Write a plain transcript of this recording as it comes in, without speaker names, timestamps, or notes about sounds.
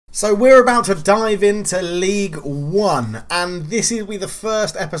So we're about to dive into League One, and this will be the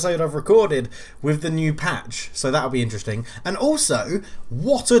first episode I've recorded with the new patch, so that'll be interesting. And also,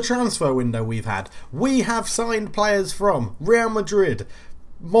 what a transfer window we've had. We have signed players from Real Madrid,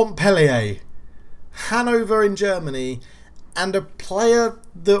 Montpellier, Hanover in Germany, and a player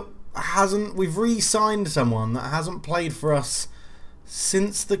that we've re-signed someone that hasn't played for us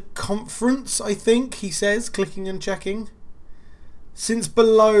since the conference, I think, he says, clicking and checking. Since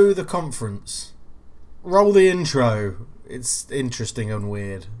below the conference. Roll the intro. It's interesting and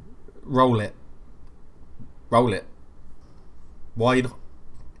weird. Roll it. Roll it. Why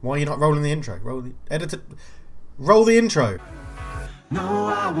are you not rolling the intro? Roll the editor. Roll the intro. No,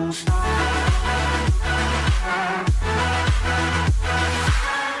 I won't stop.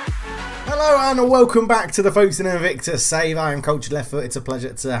 Hello and welcome back to the Folkestone Invicta save. I am Coach Leftfoot. It's a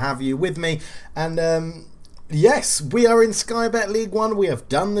pleasure to have you with me. And yes, we are in Sky Bet League One. We have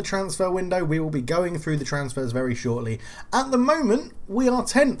done the transfer window. We will be going through the transfers very shortly. At the moment, we are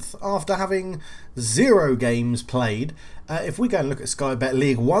 10th after having 0 games played. If we go and look at Sky Bet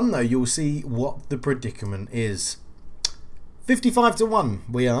League One, though, you'll see what the predicament is. 55-1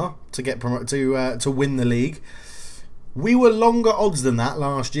 we are to get to win the league. We were longer odds than that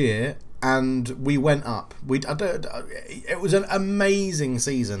last year, and we went up. It was an amazing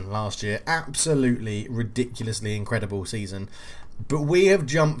season last year. Absolutely ridiculously incredible season. But we have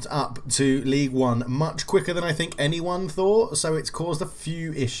jumped up to League One much quicker than I think anyone thought. So it's caused a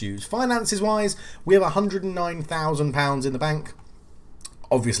few issues. Finances wise, we have £109,000 in the bank.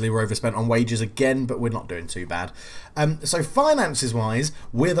 Obviously, we're overspent on wages again, but we're not doing too bad. So finances-wise,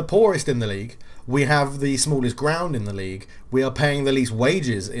 we're the poorest in the league. We have the smallest ground in the league. We are paying the least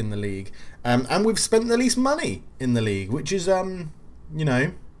wages in the league. And we've spent the least money in the league, which is, you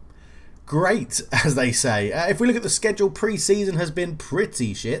know, great, as they say. If we look at the schedule, pre-season has been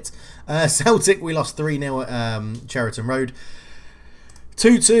pretty shit. Celtic, we lost 3-0 at Cheriton Road.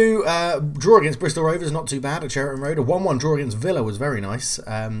 2-2 draw against Bristol Rovers, not too bad at Cheriton Road. A 1-1 draw against Villa was very nice.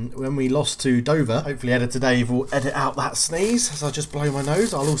 When we lost to Dover, hopefully Editor Dave will edit out that sneeze as I just blow my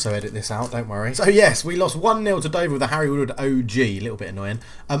nose. I'll also edit this out, don't worry. So yes, we lost 1-0 to Dover with a Harry Woodward OG, a little bit annoying.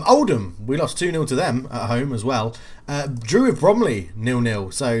 Oldham, we lost 2-0 to them at home as well. Drew with Bromley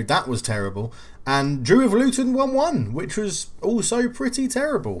 0-0, so that was terrible. And drew with Luton 1-1, which was also pretty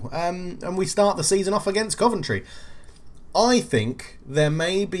terrible. And we start the season off against Coventry. I think there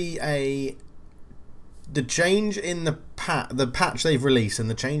may be the change in the patch they've released and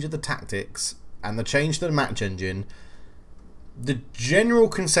the change of the tactics and the change to the match engine. The general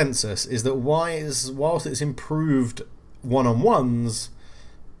consensus is that whilst it's improved one-on-ones,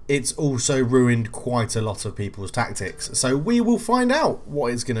 it's also ruined quite a lot of people's tactics. So we will find out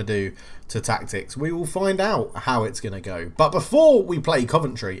what it's going to do to tactics. We will find out how it's going to go. But before we play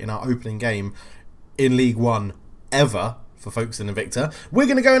Coventry in our opening game in League One ever for Folkestone Invicta, we're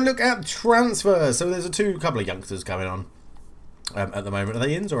going to go and look at transfers. So there's a couple of youngsters going on at the moment. Are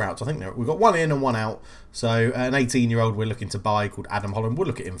they ins or outs? I think we've got one in and one out. So an 18-year-old we're looking to buy called Adam Holland. We'll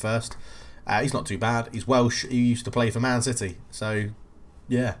look at him first. He's not too bad. He's Welsh. He used to play for Man City. So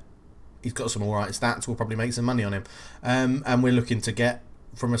yeah, he's got some alright stats. We'll probably make some money on him. And we're looking to get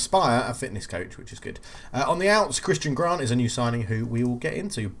from Aspire a fitness coach, which is good. On the outs, Christian Grant is a new signing who we will get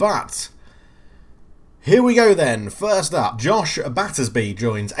into. But here we go then. First up, Josh Battersby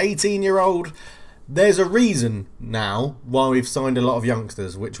joins, 18-year-old. There's a reason now why we've signed a lot of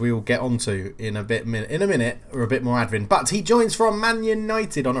youngsters, which we will get onto in a minute, or a bit more admin. But he joins from Man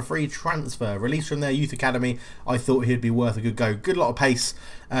United on a free transfer, released from their youth academy. I thought he'd be worth a good go. Good lot of pace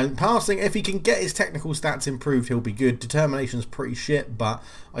and passing. If he can get his technical stats improved, he'll be good. Determination's pretty shit, but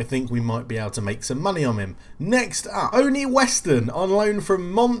I think we might be able to make some money on him. Next up, Oni Weston on loan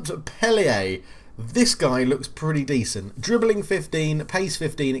from Montpellier. This guy looks pretty decent. Dribbling 15, pace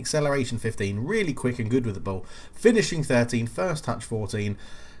 15, acceleration 15. Really quick and good with the ball. Finishing 13, first touch 14.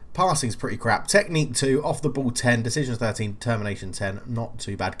 Passing's pretty crap. Technique 2, off the ball 10, decisions 13, determination 10. Not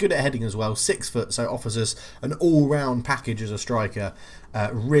too bad. Good at heading as well. 6 foot, so offers us an all-round package as a striker,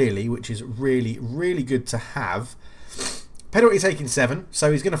 really, which is really, really good to have. Penalty taking 7,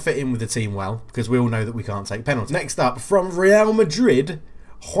 so he's going to fit in with the team well, because we all know that we can't take penalties. Next up, from Real Madrid,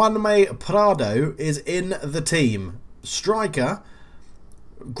 Juanme Prado is in the team. Striker,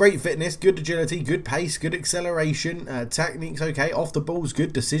 great fitness, good agility, good pace, good acceleration, technique's okay, off the ball's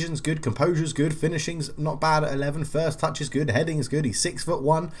good, decisions good, composure's good, finishing's not bad at 11, first touch is good, heading is good, he's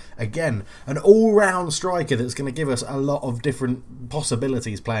 6'1", again, an all-round striker that's going to give us a lot of different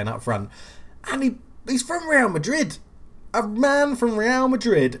possibilities playing up front. And he's from Real Madrid. A man from Real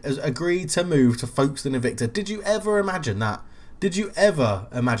Madrid has agreed to move to Folkestone Invicta. Did you ever imagine that? Did you ever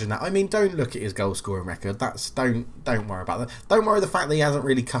imagine that? I mean, don't look at his goal scoring record. Don't worry about that. Don't worry the fact that he hasn't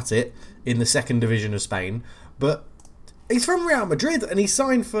really cut it in the second division of Spain. But he's from Real Madrid and he's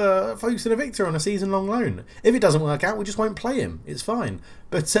signed for Folkestone Invicta on a season-long loan. If it doesn't work out, we just won't play him. It's fine.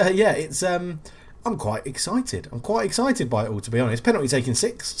 But yeah, it's I'm quite excited. I'm quite excited by it all, to be honest. Penalty taking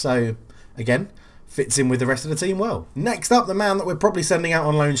 6, so again, fits in with the rest of the team well. Next up, the man that we're probably sending out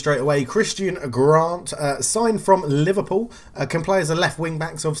on loan straight away, Christian Grant, signed from Liverpool, can play as a left wing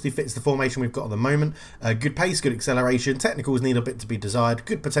back, so obviously fits the formation we've got at the moment. Good pace, good acceleration, technicals need a bit to be desired,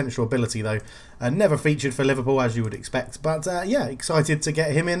 good potential ability though. Never featured for Liverpool as you would expect, but yeah, excited to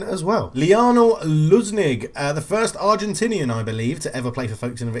get him in as well. Liano Luznig, the first Argentinian I believe to ever play for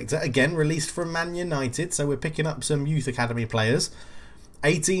Folkestone Invicta, again released from Man United, so we're picking up some youth academy players.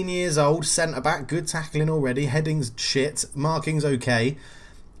 18 years old, centre-back, good tackling already, heading's shit, marking's okay.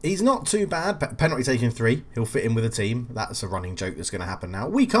 He's not too bad, penalty taking 3, he'll fit in with the team. That's a running joke that's going to happen now.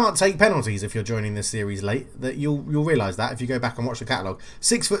 We can't take penalties if you're joining this series late. That you'll realise that if you go back and watch the catalogue.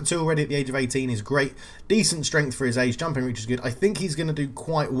 6'2" already at the age of 18 is great. Decent strength for his age, jumping reach is good. I think he's going to do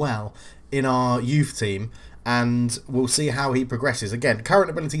quite well in our youth team, and we'll see how he progresses. Again, current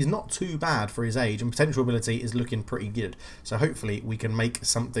ability is not too bad for his age, and potential ability is looking pretty good. So hopefully we can make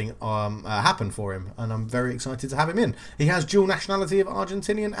something happen for him, and I'm very excited to have him in. He has dual nationality of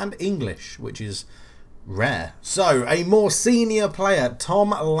Argentinian and English, which is rare. So, a more senior player,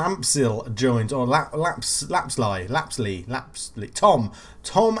 Tom Lampsey joined, or Lapsley,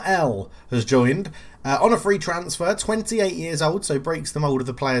 Tom L has joined. On a free transfer, 28 years old, so breaks the mould of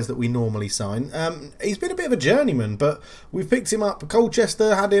the players that we normally sign. He's been a bit of a journeyman, but we've picked him up.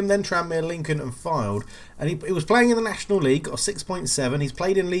 Colchester had him, then Tranmere, Lincoln and Fylde. And he was playing in the National League, got a 6.7. He's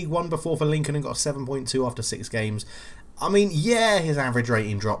played in League 1 before for Lincoln and got a 7.2 after 6 games. I mean, yeah, his average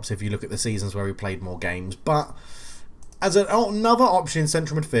rating drops if you look at the seasons where he played more games, but as another option in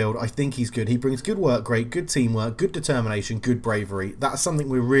central midfield, I think he's good. He brings good work rate, good teamwork, good determination, good bravery. That's something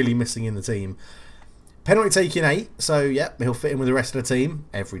we're really missing in the team. Penalty taking 8, so yep, he'll fit in with the rest of the team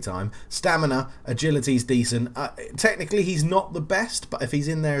every time. Stamina, agility's decent. Technically, he's not the best, but if he's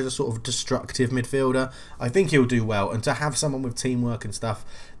in there as a sort of destructive midfielder, I think he'll do well. And to have someone with teamwork and stuff,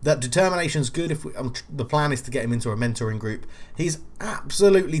 that determination's good. If the plan is to get him into a mentoring group. He's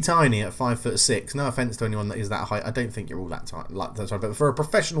absolutely tiny at 5'6". No offense to anyone that is that height. I don't think you're all that tiny, but for a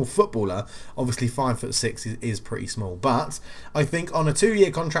professional footballer, obviously 5'6" is pretty small. But I think on a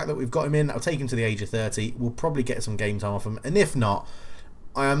 2-year contract that we've got him in, I'll take him to the age of 30. We'll probably get some game time off him, and if not,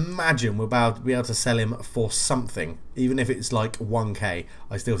 I imagine we'll be able to sell him for something, even if it's like 1k.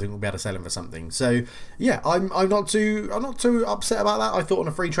 I still think we'll be able to sell him for something. So yeah, I'm not too upset about that. I thought on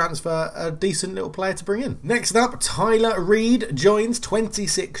a free transfer, a decent little player to bring in. Next up, Tyler Reid joins,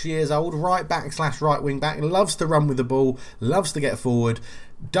 26 years old, right back / right wing back, loves to run with the ball, loves to get forward,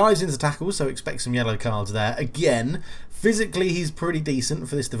 dives into tackles, so expect some yellow cards there. Again, physically he's pretty decent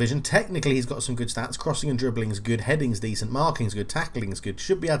for this division. Technically he's got some good stats. Crossing and dribbling's good, heading's decent, marking's good, tackling's good.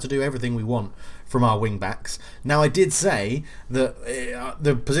 Should be able to do everything we want from our wing backs. Now I did say that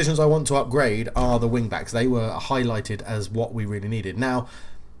the positions I want to upgrade are the wing backs. They were highlighted as what we really needed. Now,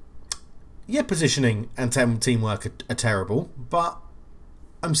 yeah, positioning and teamwork are terrible, but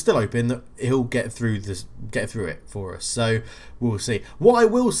I'm still hoping that he'll get through it for us. So we'll see. What I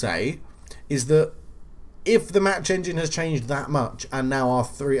will say is that if the match engine has changed that much and now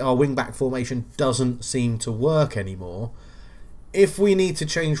our wing back formation doesn't seem to work anymore, if we need to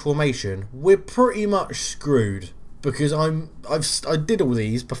change formation, we're pretty much screwed. Because I did all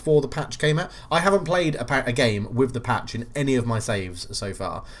these before the patch came out. I haven't played a game with the patch in any of my saves so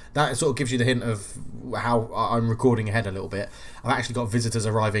far. That sort of gives you the hint of how I'm recording ahead a little bit. I've actually got visitors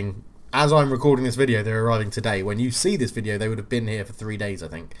arriving as I'm recording this video. They're arriving today. When you see this video, they would have been here for 3 days, I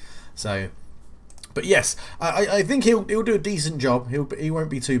think. So, but yes, I think he'll do a decent job. He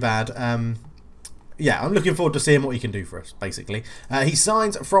won't be too bad. Yeah, I'm looking forward to seeing what he can do for us, basically. He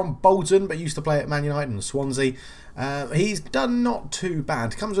signs from Bolton, but used to play at Man United and Swansea. He's done not too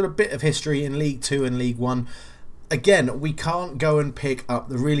bad. Comes with a bit of history in League 2 and League 1. Again, we can't go and pick up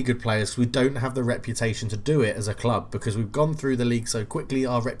the really good players because we don't have the reputation to do it as a club because we've gone through the league so quickly.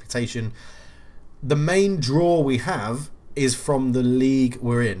 Our reputation, the main draw we have is from the league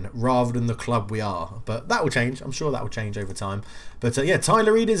we're in rather than the club we are, but that will change. I'm sure that will change over time. But yeah,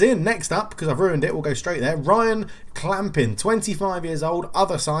 Tyler Reid is in. Next up, because I've ruined it, we'll go straight there. Ryan Clampin, 25 years old,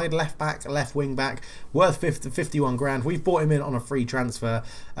 other side, left back, left wing back, worth 51 grand. We've bought him in on a free transfer.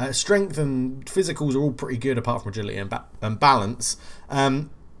 Strength and physicals are all pretty good apart from agility and balance.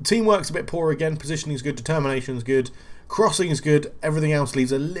 Teamwork's a bit poor again. Positioning's good, determination's good, crossing's good. Everything else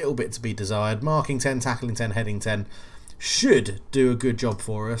leaves a little bit to be desired. Marking 10, tackling 10, heading 10. should do a good job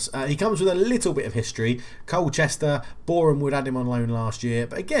for us. He comes with a little bit of history. Colchester, Boreham Wood had him on loan last year,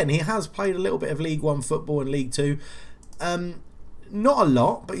 but again, he has played a little bit of League One football and League Two. Not a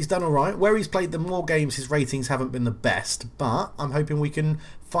lot, but he's done alright. Where he's played the more games, his ratings haven't been the best, but I'm hoping we can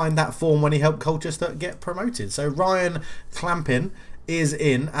find that form when he helped Colchester get promoted. So Ryan Clampin is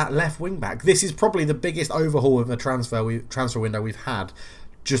in at left wing back. This is probably the biggest overhaul of the transfer window we've had,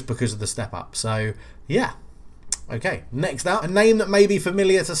 just because of the step up. So yeah. Okay, next up, a name that may be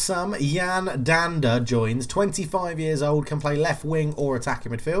familiar to some, Jan Danda joins, 25 years old, can play left wing or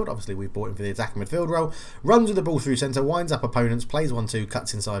attacking midfield. Obviously, we've bought him for the attacking midfield role. Runs with the ball through centre, winds up opponents, plays 1-2,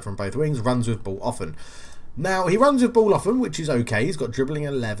 cuts inside from both wings, runs with ball often. Now, he runs with ball often, which is okay. He's got dribbling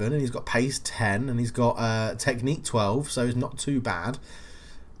 11, and he's got pace 10, and he's got technique 12, so it's not too bad.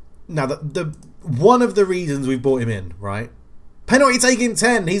 Now, one of the reasons we've bought him in, right? Penalty taking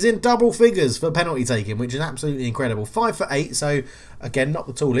 10. He's in double figures for penalty taking, which is absolutely incredible. 5'8", so again, not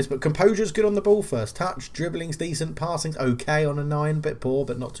the tallest, but composure's good on the ball. First touch, dribbling's decent, passing's okay on a 9, bit poor,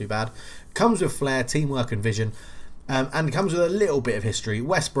 but not too bad. Comes with flair, teamwork and vision, and comes with a little bit of history.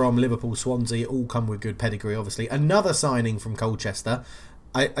 West Brom, Liverpool, Swansea, all come with good pedigree, obviously. Another signing from Colchester.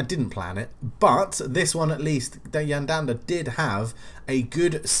 I didn't plan it, but this one at least, Jan Danda did have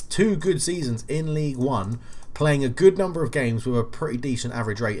two good seasons in League One, playing a good number of games with a pretty decent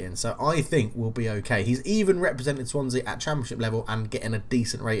average rating, so I think we'll be okay. He's even represented Swansea at Championship level and getting a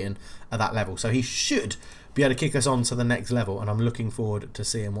decent rating at that level, so he should be able to kick us on to the next level, and I'm looking forward to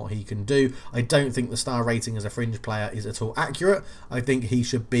seeing what he can do. I don't think the star rating as a fringe player is at all accurate. I think he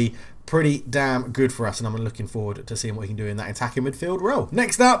should be pretty damn good for us, and I'm looking forward to seeing what he can do in that attacking midfield role.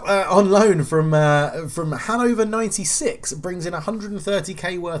 Next up, on loan from Hanover 96, brings in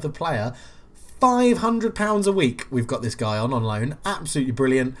 130k worth of player, £500 a week. We've got this guy on loan, absolutely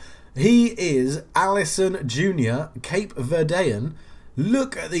brilliant. He is Allison Jr., Cape Verdean.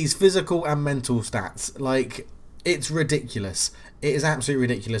 Look at these physical and mental stats. Like, it's ridiculous. It is absolutely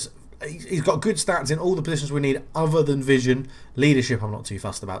ridiculous. He's got good stats in all the positions we need other than vision. Leadership I'm not too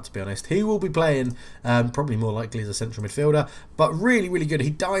fussed about, to be honest. He will be playing probably more likely as a central midfielder, but really, really good.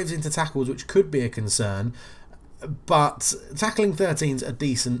 He dives into tackles, which could be a concern, but tackling 13's a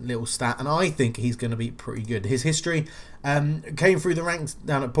decent little stat, and I think he's going to be pretty good. His history came through the ranks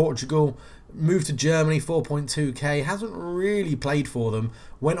down at Portugal, moved to Germany, 4.2k, hasn't really played for them,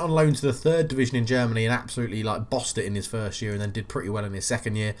 went on loan to the 3rd division in Germany and absolutely like bossed it in his first year, and then did pretty well in his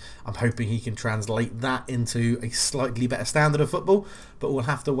second year. I'm hoping he can translate that into a slightly better standard of football, but we'll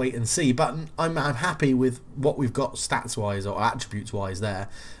have to wait and see. But I'm happy with what we've got stats wise or attributes wise there,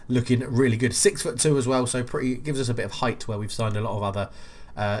 looking really good. 6'2" as well, so pretty, gives us a bit of height where we've signed a lot of other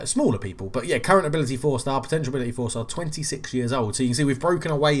smaller people. But yeah, current ability 4-star, potential ability 4-star, 26 years old. So you can see we've broken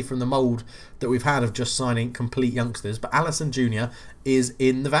away from the mould that we've had of just signing complete youngsters. But Allison Jr. is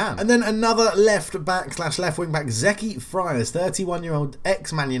in the van. And then another left back / left wing back, Zeki Friars, 31-year-old,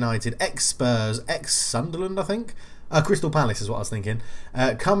 ex-Man United, ex-Spurs, ex-Sunderland, I think. Crystal Palace is what I was thinking.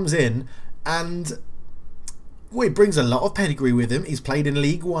 Comes in and he brings a lot of pedigree with him. He's played in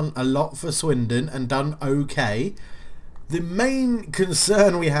League One a lot for Swindon and done okay. The main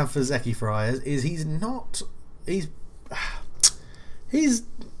concern we have for Zeki Friars is he's not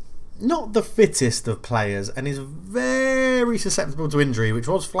the fittest of players and is very susceptible to injury, which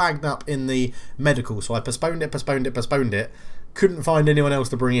was flagged up in the medical, so I postponed it. Couldn't find anyone else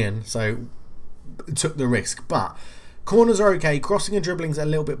to bring in, so took the risk. But corners are okay, crossing and dribbling's a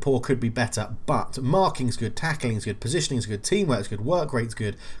little bit poor, could be better, but marking's good, tackling's good, positioning's good, teamwork's good, work rate's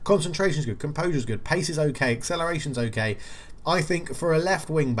good, concentration's good, composure's good, pace is okay, acceleration's okay. I think for a left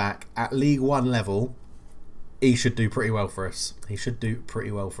wing back at League One level, he should do pretty well for us. He should do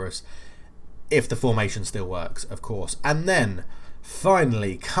pretty well for us if the formation still works, of course. And then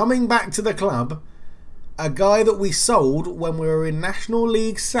finally, coming back to the club, a guy that we sold when we were in National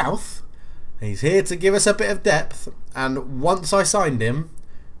League South. He's here to give us a bit of depth, and once I signed him,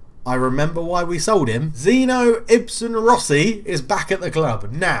 I remember why we sold him. Zeno Ibsen Rossi is back at the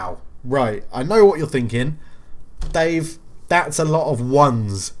club. Now, right, I know what you're thinking. Dave, that's a lot of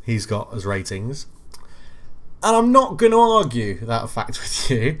ones he's got as ratings. And I'm not going to argue that fact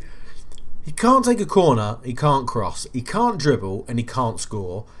with you. He can't take a corner, he can't cross, he can't dribble, and he can't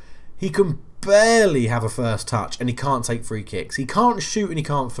score. He can barely have a first touch, and he can't take free kicks. He can't shoot, and he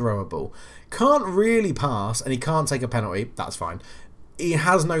can't throw a ball. Can't really pass, and he can't take a penalty. That's fine. He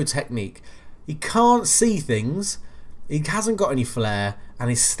has no technique. He can't see things. He hasn't got any flair, and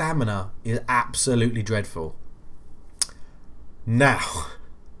his stamina is absolutely dreadful. Now,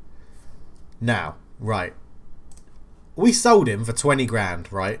 right. We sold him for 20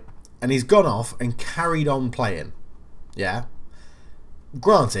 grand, right? And he's gone off and carried on playing. Yeah.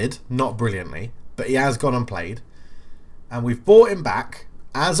 Granted, not brilliantly, but he has gone and played. And we've bought him back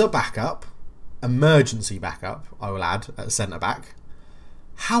as a backup, emergency backup, I will add, at centre-back.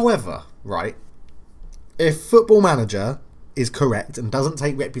 However, right, if Football Manager is correct and doesn't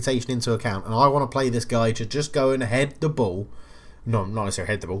take reputation into account, and I want to play this guy to just go and head the ball, no, not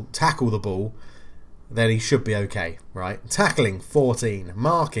necessarily head the ball, tackle the ball, then he should be okay, right? Tackling, 14.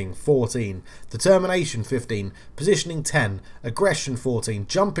 Marking, 14. Determination, 15. Positioning, 10. Aggression, 14.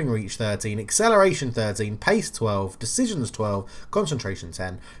 Jumping reach, 13. Acceleration, 13. Pace, 12. Decisions, 12. Concentration,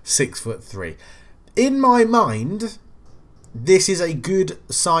 10. 6'3". In my mind, this is a good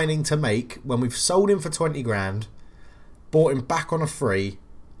signing to make when we've sold him for 20 grand, bought him back on a free,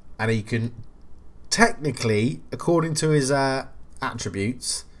 and he can technically, according to his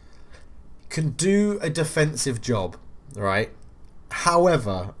attributes, can do a defensive job, right?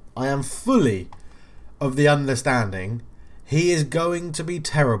 However, I am fully of the understanding he is going to be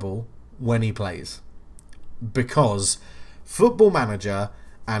terrible when he plays, because Football Manager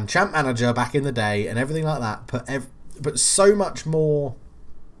and Champ Manager back in the day and everything like that put so much more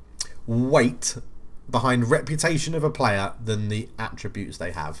weight behind reputation of a player than the attributes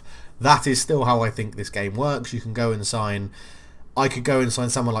they have. That is still how I think this game works. You can go and sign... I could go and sign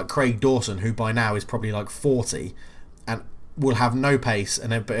someone like Craig Dawson, who by now is probably like 40, and will have no pace,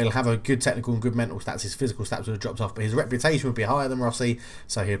 but he'll have a good technical and good mental stats. His physical stats would have dropped off, but his reputation would be higher than Rossi,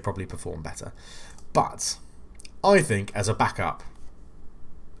 so he'd probably perform better. But I think as a backup,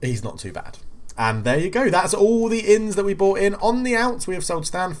 he's not too bad. And there you go. That's all the ins that we bought in. On the outs, we have sold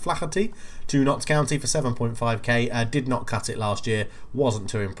Stan Flaherty to Notts County for 7.5k. Did not cut it last year. Wasn't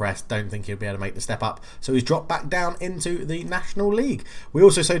too impressed. Don't think he'll be able to make the step up. So he's dropped back down into the National League. We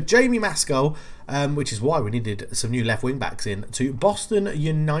also sold Jamie Maskell, which is why we needed some new left wing backs in, to Boston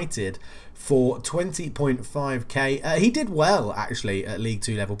United for 20.5k. He did well, actually, at League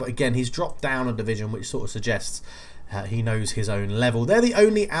 2 level. But again, he's dropped down a division, which sort of suggests he knows his own level. They're the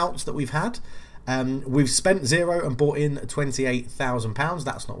only outs that we've had. We've spent 0 and bought in £28,000.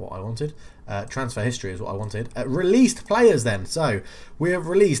 That's not what I wanted. Transfer history is what I wanted. Released players then. So we have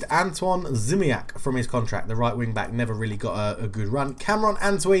released Antoine Zimiak from his contract. The right wing back never really got a good run. Cameron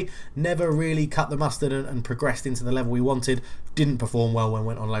Antwi never really cut the mustard and progressed into the level we wanted. Didn't perform well when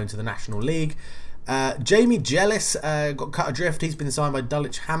went on loan to the National League. Jamie Jellis got cut adrift. He's been signed by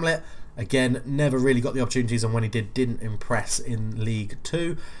Dulwich Hamlet. Again, never really got the opportunities, and when he did, didn't impress in League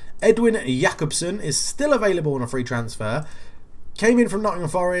 2. Edwin Jakobsen is still available on a free transfer. Came in from Nottingham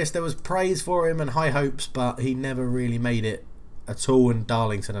Forest. There was praise for him and high hopes, but he never really made it at all, and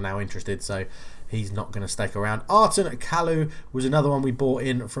Darlington are now interested, so he's not going to stick around. Arton Kalu was another one we bought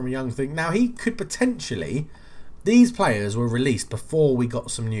in from a young thing. Now, he could potentially... These players were released before we got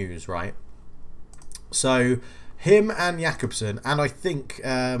some news, right? So, him and Jakobsen, and I think...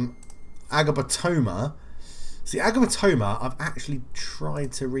 Agabatoma. See, Agabatoma, I've actually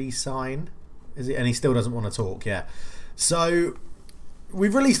tried to re-sign. And he still doesn't want to talk, yeah. So,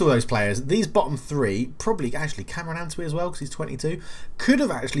 we've released all those players. These bottom three, probably actually Cameron Antwi as well, because he's 22, could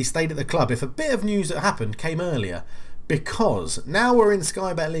have actually stayed at the club if a bit of news that happened came earlier. Because now we're in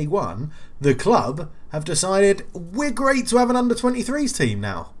Sky Bet League 1, the club have decided we're great to have an under-23s team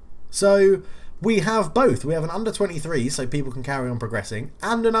now. So... we have both. We have an under-23s, so people can carry on progressing,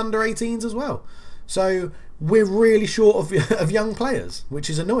 and an under-18s as well. So we're really short of young players, which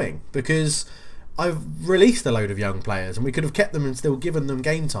is annoying, because I've released a load of young players, and we could have kept them and still given them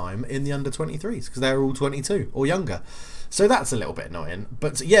game time in the under-23s, because they're all 22 or younger. So that's a little bit annoying.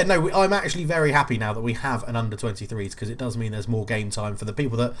 But yeah, no, I'm actually very happy now that we have an under-23s, because it does mean there's more game time for the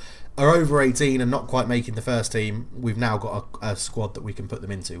people that are over 18 and not quite making the first team. We've now got a squad that we can put them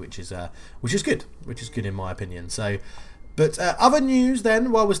into, which is good. Which is good in my opinion. So, but other news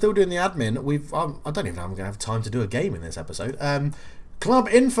then, while we're still doing the admin, I don't even know if I'm going to have time to do a game in this episode. Club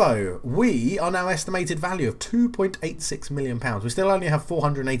info. We are now estimated value of £2.86 million. We still only have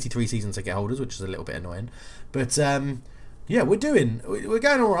 483 season ticket holders, which is a little bit annoying. But yeah, we're going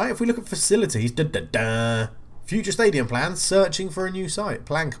all right. If we look at facilities, future stadium plans, searching for a new site.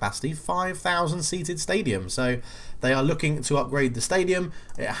 Plan capacity, 5,000 seated stadium. So they are looking to upgrade the stadium.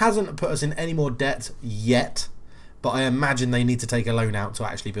 It hasn't put us in any more debt yet, but I imagine they need to take a loan out to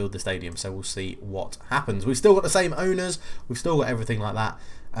actually build the stadium. So we'll see what happens. We've still got the same owners. We've still got everything like that.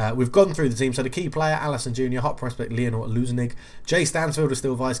 We've gone through the team. So the key player, Allison Jr., hot prospect, Leonor Luzenig. Jay Stansfield is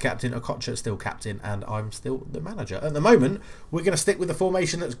still vice-captain. Okocha is still captain. And I'm still the manager. At the moment, we're going to stick with the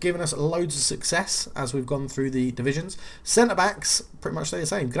formation that's given us loads of success as we've gone through the divisions. Centre-backs, pretty much stay the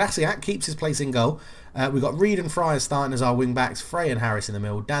same. Graciak keeps his place in goal. We've got Reed and Fryers starting as our wing-backs. Frey and Harris in the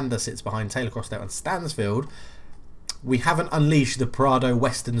middle. Danda sits behind Taylor Crossdale and Stansfield. We haven't unleashed the Prado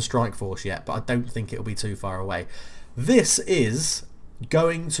Western Strike Force yet, but I don't think it'll be too far away. This is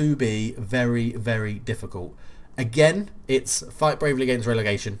going to be very, very difficult. Again, it's fight bravely against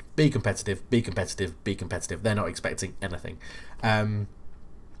relegation. Be competitive, be competitive, be competitive. They're not expecting anything.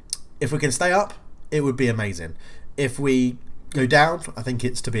 If we can stay up, it would be amazing. If we go down, I think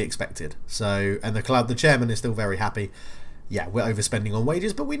it's to be expected. So, and the chairman is still very happy. Yeah, we're overspending on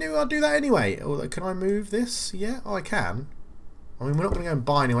wages, but we knew I'd do that anyway. Can I move this? Yeah, I can. I mean, we're not going to go and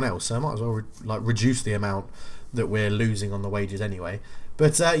buy anyone else, so I might as well reduce the amount that we're losing on the wages anyway.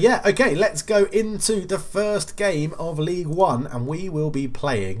 But yeah, okay, let's go into the first game of League One, and we will be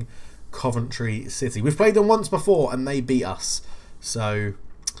playing Coventry City. We've played them once before, and they beat us. So,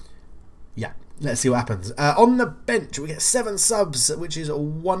 yeah. Let's see what happens. On the bench, we get 7 subs, which is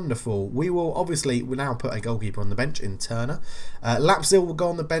wonderful. We'll now put a goalkeeper on the bench in Turner. Lapsil will go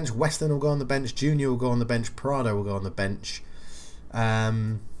on the bench. Weston will go on the bench. Junior will go on the bench. Prado will go on the bench. I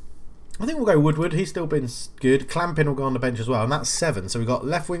think we'll go Woodward. He's still been good. Clampin will go on the bench as well. And that's 7. So we've got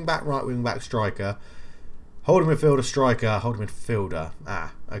left wing back, right wing back, striker. Holding midfielder, striker. Holding midfielder.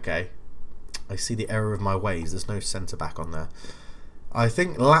 Ah, okay. I see the error of my ways. There's no centre back on there. I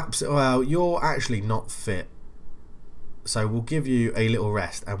think well, you're actually not fit. So we'll give you a little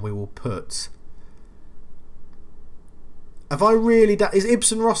rest and we will put... Have I really... Is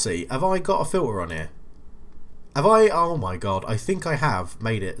Ibsen Rossi? Have I got a filter on here? Have I... Oh my god. I think I have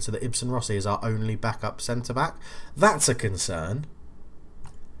made it so that Ibsen Rossi is our only backup centre-back. That's a concern.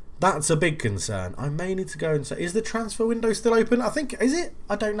 That's a big concern. I may need to go and say... Is the transfer window still open? I think... Is it?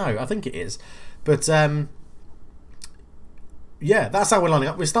 I don't know. I think it is. But... yeah, that's how we're lining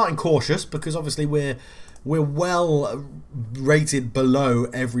up. We're starting cautious because obviously we're well rated below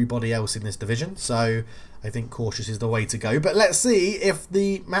everybody else in this division. So I think cautious is the way to go. But let's see if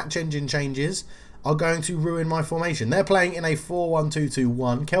the match engine changes are going to ruin my formation. They're playing in a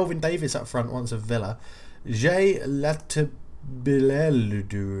 4-1-2-2-1. Kelvin Davis up front once of Villa. Jay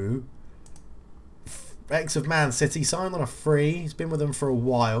Latibelelu, ex of Man City, signed on a free. He's been with them for a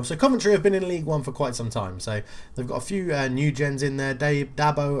while. So Coventry have been in League One for quite some time. So they've got a few new gens in there.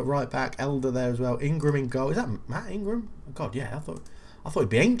 Dabo at right back, Elder there as well. Ingram in goal. Is that Matt Ingram? Oh God, yeah. I thought he'd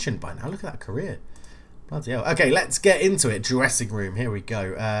be ancient by now. Look at that career. Bloody hell. Okay, let's get into it. Dressing room. Here we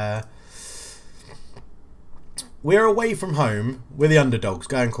go. We're away from home. We're the underdogs.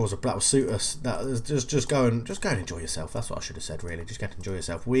 Go and cause a that will suit us. Just go and enjoy yourself. That's what I should have said. Really, just get to enjoy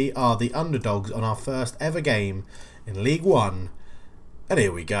yourself. We are the underdogs on our first ever game in League One, and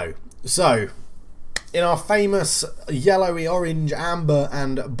here we go. So, in our famous yellowy, orange, amber,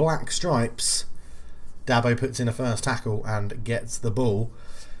 and black stripes, Dabo puts in a first tackle and gets the ball.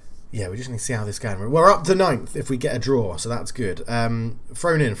 Yeah, we just need to see how this goes. We're up to 9th if we get a draw, so that's good.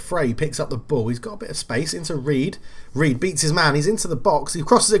 Thrown in, Frey picks up the ball. He's got a bit of space into Reed. Reed beats his man. He's into the box. He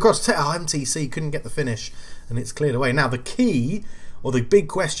crosses it across. Oh, MTC couldn't get the finish, and it's cleared away. Now, the key, or the big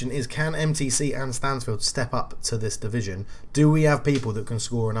question is, can MTC and Stansfield step up to this division? Do we have people that can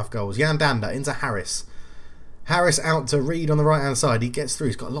score enough goals? Jan Danda into Harris. Harris out to Reed on the right-hand side. He gets through.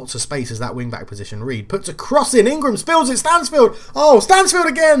 He's got lots of space as that wing-back position. Reed puts a cross in. Ingram spills it. Stansfield. Oh, Stansfield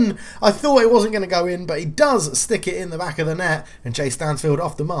again. I thought it wasn't going to go in, but he does stick it in the back of the net. And Chase Stansfield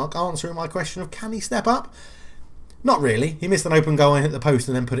off the mark, answering my question of can he step up? Not really. He missed an open goal and hit the post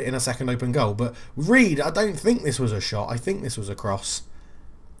and then put it in a second open goal. But Reed, I don't think this was a shot. I think this was a cross.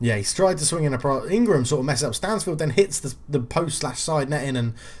 Yeah, he's tried to swing in a... Ingram sort of messes up. Stansfield then hits the post/side net in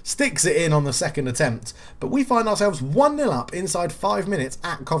and sticks it in on the second attempt. But we find ourselves 1-0 up inside 5 minutes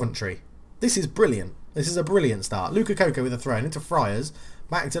at Coventry. This is brilliant. This is a brilliant start. Luka Koko with a throw into Friars.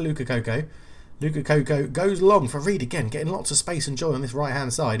 Back to Luka Koko. Luka Koko goes long for Reed again, getting lots of space and joy on this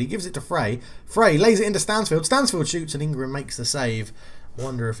right-hand side. He gives it to Frey. Frey lays it into Stansfield. Stansfield shoots and Ingram makes the save.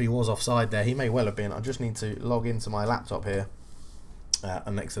 Wonder if he was offside there. He may well have been. I just need to log into my laptop here.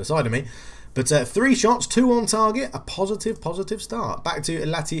 And next to the side of me. But 3 shots, 2 on target, a positive start. Back to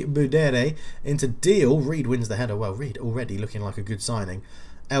Lati Budere into Deal. Reed wins the header. Well, Reed already looking like a good signing.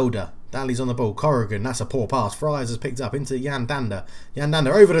 Elder, Daly's on the ball. Corrigan, that's a poor pass. Friars has picked up into Jan Danda. Jan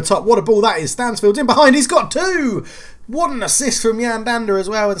Danda over the top. What a ball that is. Stansfield's in behind. He's got 2. What an assist from Jan Danda as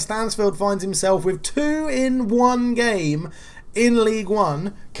well. And Stansfield finds himself with 2 in 1 game. In League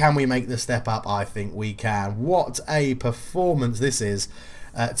One, can we make the step up? I think we can. What a performance this is.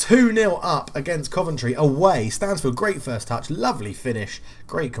 2-0 up against Coventry away. Stansfield, great first touch, lovely finish,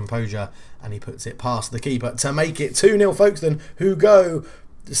 great composure, and he puts it past the keeper to make it 2-0 Folkestone, who go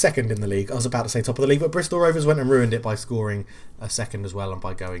second in the league. I was about to say top of the league, but Bristol Rovers went and ruined it by scoring a second as well and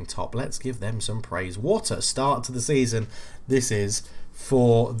by going top. Let's give them some praise. What a start to the season this is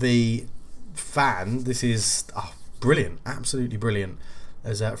for the fan. This is... Oh, brilliant, absolutely brilliant.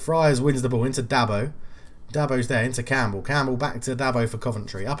 As Friars wins the ball into Dabo. Dabo's there into Campbell. Campbell back to Dabo for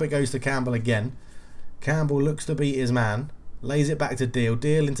Coventry. Up it goes to Campbell again. Campbell looks to beat his man. Lays it back to Deal.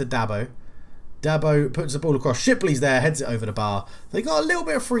 Deal into Dabo. Dabo puts the ball across. Shipley's there, heads it over the bar. They got a little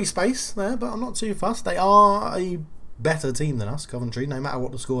bit of free space there, but I'm not too fussed. They are a better team than us, Coventry, no matter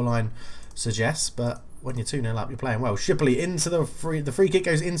what the scoreline suggests. But when you're 2-0 up, you're playing well. Shipley into the free kick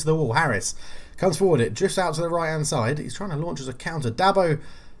goes into the wall. Harris comes forward. It drifts out to the right-hand side. He's trying to launch as a counter. Dabo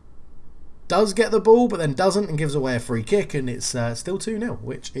does get the ball, but then doesn't and gives away a free kick, and it's still 2-0,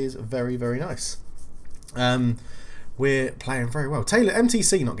 which is very, very nice. We're playing very well. Taylor,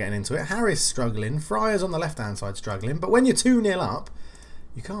 MTC not getting into it. Harris struggling. Friars on the left-hand side struggling. But when you're 2-0 up,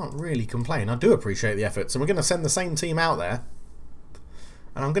 you can't really complain. I do appreciate the efforts. And we're going to send the same team out there.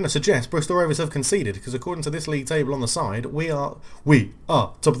 And I'm going to suggest Bristol Rovers have conceded. Because according to this league table on the side, we are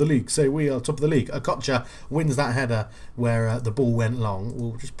top of the league. Say we are top of the league. Okocha wins that header where the ball went long.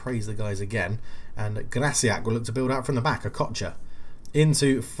 We'll just praise the guys again. And Graciak will look to build out from the back. Okocha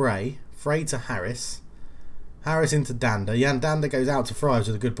into Frey. Frey to Harris. Harris into Danda. Jan Danda goes out to Friars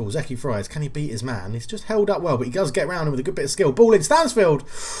with a good ball. Zeki Friars, can he beat his man? He's just held up well, but he does get round him with a good bit of skill. Ball in Stansfield.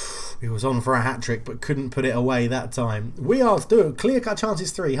 He was on for a hat-trick, but couldn't put it away that time. We are doing clear-cut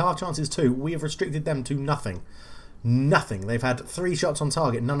chances 3, half chances 2. We have restricted them to nothing. Nothing. They've had 3 shots on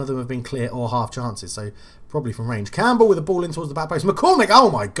target. None of them have been clear or half chances, so probably from range. Campbell with a ball in towards the back post. McCormick,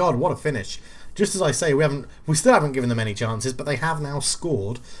 oh my God, what a finish. Just as I say, we still haven't given them any chances, but they have now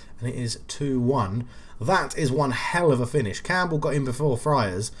scored, and it is 2-1. That is one hell of a finish. Campbell got in before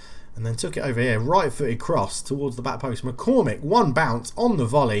Friars and then took it over here. Right-footed cross towards the back post. McCormick, one bounce on the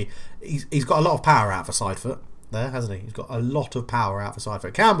volley. He's got a lot of power out for side foot there, hasn't he? He's got a lot of power out for side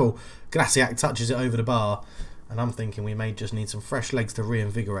foot. Campbell, Graciak touches it over the bar. And I'm thinking we may just need some fresh legs to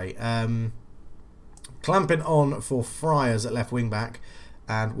reinvigorate. Clamping on for Friars at left wing back.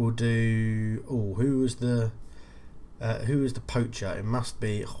 And we'll do... Oh, who was the poacher? It must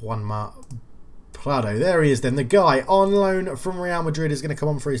be Juanma Prado. There he is then. The guy on loan from Real Madrid is going to come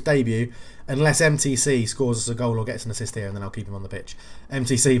on for his debut unless MTC scores us a goal or gets an assist here, and then I'll keep him on the pitch.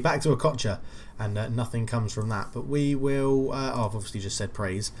 MTC back to Okocha, and nothing comes from that. But we will... I've obviously just said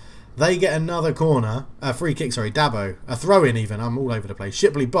praise. They get another corner. Free kick, sorry. Dabo. A throw-in even. I'm all over the place.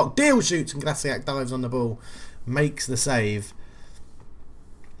 Shipley blocked. Deal shoots, and Graciak dives on the ball. Makes the save.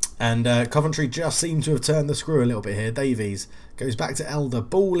 And Coventry just seem to have turned the screw a little bit here. Davies goes back to Elder.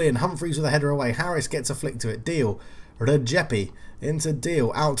 Ball in. Humphreys with a header away. Harris gets a flick to it. Deal. Redjepi into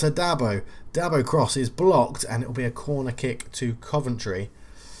Deal. Out to Dabo. Dabo cross is blocked. And it'll be a corner kick to Coventry.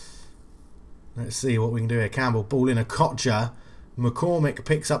 Let's see what we can do here. Campbell. Ball in. Okocha. McCormick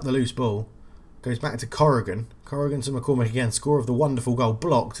picks up the loose ball. Goes back to Corrigan. Corrigan to McCormick again. Score of the wonderful goal.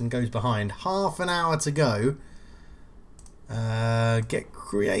 Blocked and goes behind. Half an hour to go. Get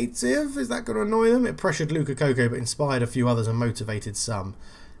creative. Is that going to annoy them? It pressured Luka Koko but inspired a few others and motivated some.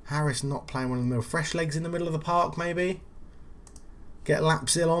 Harris not playing one in the middle. Fresh legs in the middle of the park maybe. Get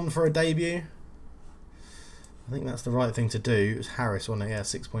Lapsil on for a debut. I think that's the right thing to do. It was Harris, wasn't it? Yeah,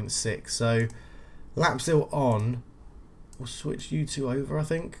 6.6. So Lapsil on. We'll switch you two over, I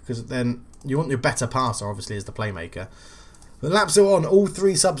think, because then you want your better passer obviously as the playmaker. But Lapsil on, all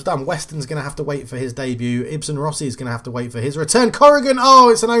 3 subs done. Weston's going to have to wait for his debut. Ibsen Rossi is going to have to wait for his return. Corrigan, oh,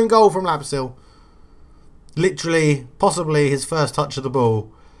 it's an own goal from Lapsil. Literally, possibly his first touch of the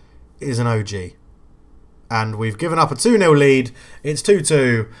ball is an OG. And we've given up a 2-0 lead. It's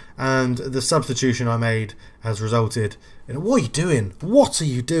 2-2. And the substitution I made has resulted in... What are you doing? What are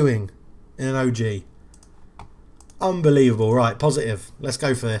you doing in an OG? Unbelievable. Right, positive. Let's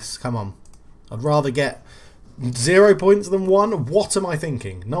go for this. Come on. I'd rather get... 0 points than 1? What am I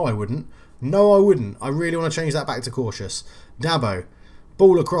thinking? No, I wouldn't. No, I wouldn't. I really want to change that back to cautious. Dabo.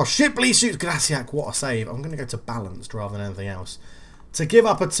 Ball across. Shipley shoots. Graciak. What a save. I'm going to go to balanced rather than anything else. To give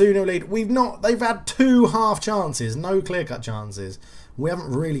up a 2-0 lead. They've had 2 half chances. No clear-cut chances. We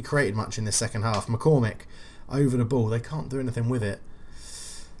haven't really created much in this second half. McCormick over the ball. They can't do anything with it.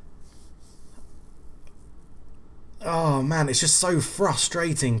 Oh man, it's just so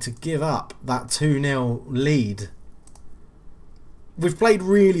frustrating to give up that 2-0 lead. We've played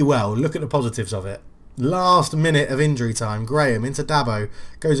really well. Look at the positives of it. Last minute of injury time. Graham into Dabo.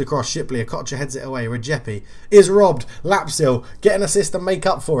 Goes across Shipley. Okocha heads it away. Redjepi is robbed. Lapsil get an assist and make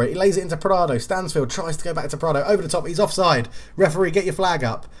up for it. He lays it into Prado. Stansfield tries to go back to Prado. Over the top. He's offside. Referee, get your flag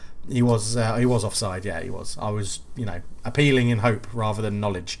up. He was offside. Yeah, he was. I was, appealing in hope rather than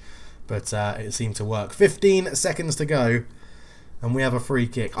knowledge. But it seemed to work. 15 seconds to go. And we have a free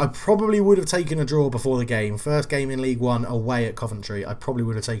kick. I probably would have taken a draw before the game. First game in League One away at Coventry. I probably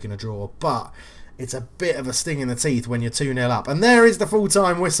would have taken a draw. But it's a bit of a sting in the teeth when you're 2-0 up. And there is the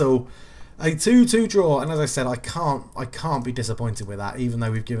full-time whistle. A 2-2 draw, and as I said, I can't be disappointed with that, even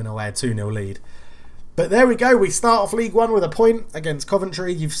though we've given away a 2-0 lead. But there we go, we start off League One with a point against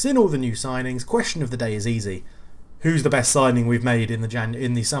Coventry. You've seen all the new signings. Question of the day is easy. Who's the best signing we've made in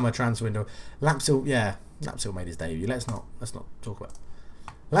the summer transfer window? Lapsell, yeah, Lapsell made his debut. Let's not talk about it.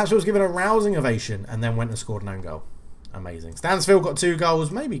 Lapsell was given a rousing ovation and then went and scored an own goal. Amazing. Stansfield got 2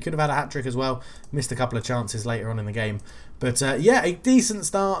 goals. Maybe could have had a hat-trick as well. Missed a couple of chances later on in the game. But yeah, a decent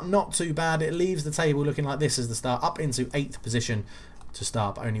start. Not too bad. It leaves the table looking like this as the start. Up into 8th position to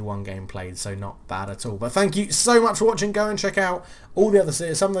start. But only 1 game played. So not bad at all. But thank you so much for watching. Go and check out all the other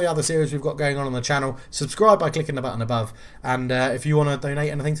some of the other series we've got going on the channel. Subscribe by clicking the button above. And if you want to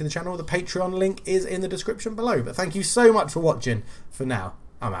donate anything to the channel, the Patreon link is in the description below. But thank you so much for watching. For now,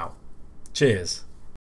 I'm out. Cheers.